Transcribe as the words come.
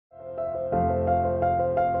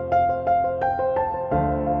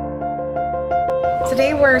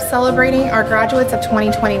Today we're celebrating our graduates of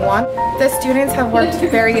 2021. The students have worked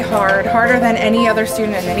very hard, harder than any other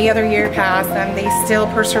student in any other year past, and they still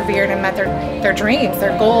persevered and met their dreams,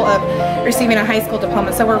 their goal of receiving a high school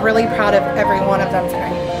diploma. So we're really proud of every one of them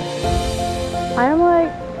today. I'm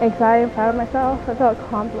excited and proud of myself. I felt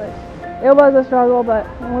accomplished. It was a struggle, but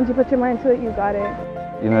once you put your mind to it, you got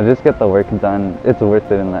it. You know, just get the work done. It's worth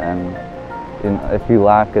it in the end. You know, if you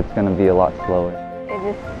lack, it's going to be a lot slower.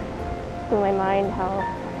 It just blew my mind how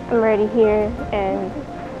I'm already here and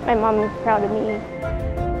my mom is proud of me.